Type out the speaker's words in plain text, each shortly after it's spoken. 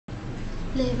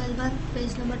Level 1,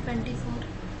 page number 24.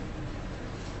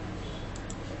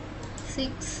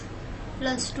 6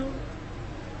 plus 2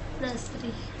 plus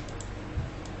 3.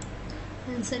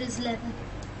 Answer is 11.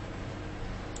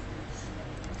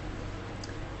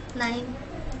 9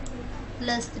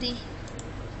 plus 3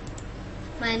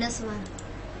 minus 1.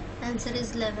 Answer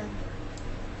is 11.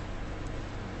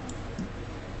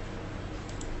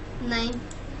 9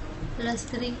 plus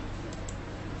 3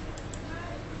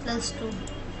 plus 2.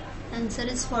 Answer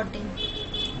is 14.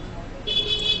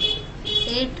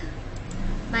 8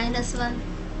 minus 1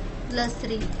 plus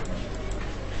 3.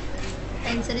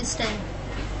 Answer is 10.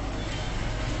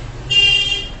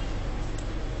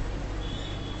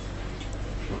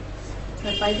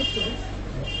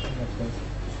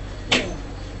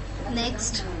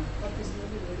 Next,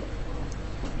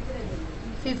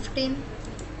 15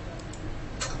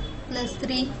 plus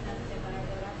 3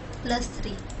 plus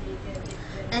 3.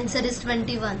 Answer is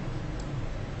 21.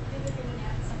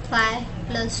 5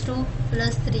 plus 2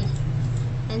 plus 3.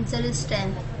 Answer is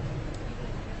 10.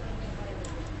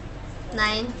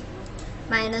 9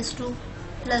 minus 2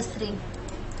 plus 3.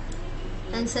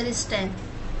 Answer is 10.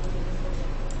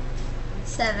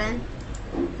 7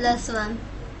 plus 1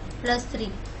 plus 3.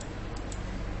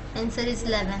 Answer is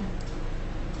 11.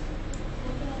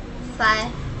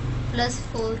 5 plus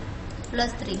 4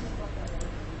 plus 3.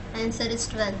 Answer is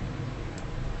 12.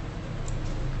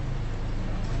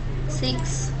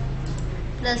 6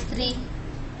 plus 3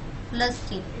 plus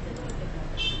 3.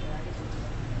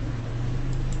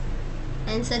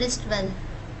 Answer is 12.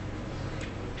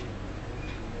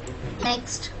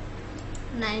 Next,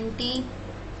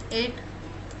 98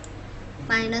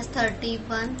 minus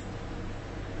 31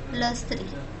 plus 3.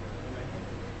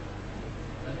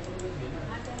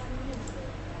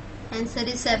 Answer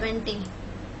is 70.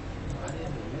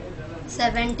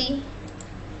 70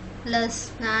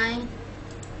 plus 9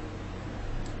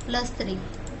 plus 3.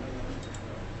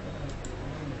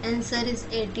 Answer is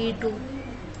 82.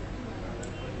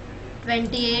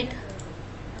 28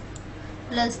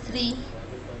 plus 3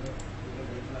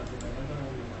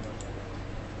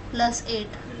 plus 8.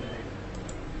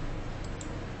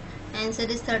 Answer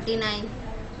is 39.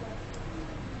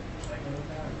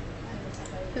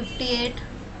 58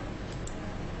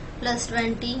 plus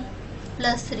 20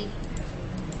 plus 3.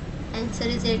 Answer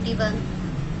is 81.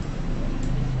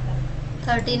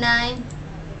 39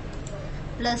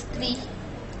 plus 3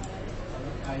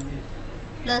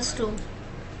 plus 2.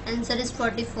 Answer is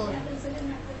 44.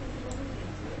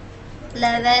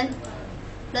 11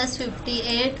 plus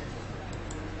 58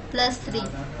 plus 3.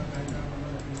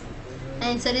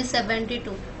 Answer is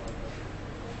 72.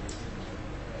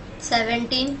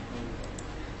 17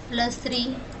 plus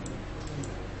 3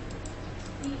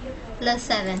 plus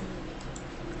 7.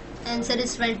 Answer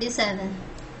is 27.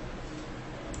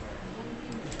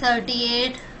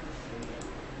 38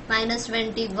 minus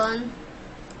 21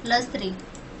 plus 3.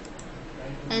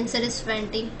 Answer is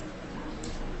 20.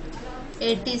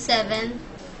 87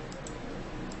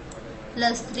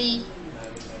 plus 3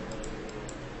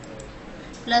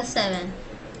 plus 7.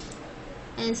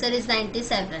 Answer is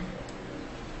 97.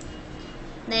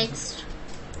 Next,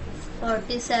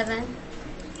 47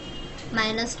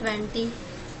 minus 20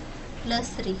 plus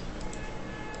 3.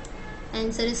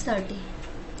 Answer is 30.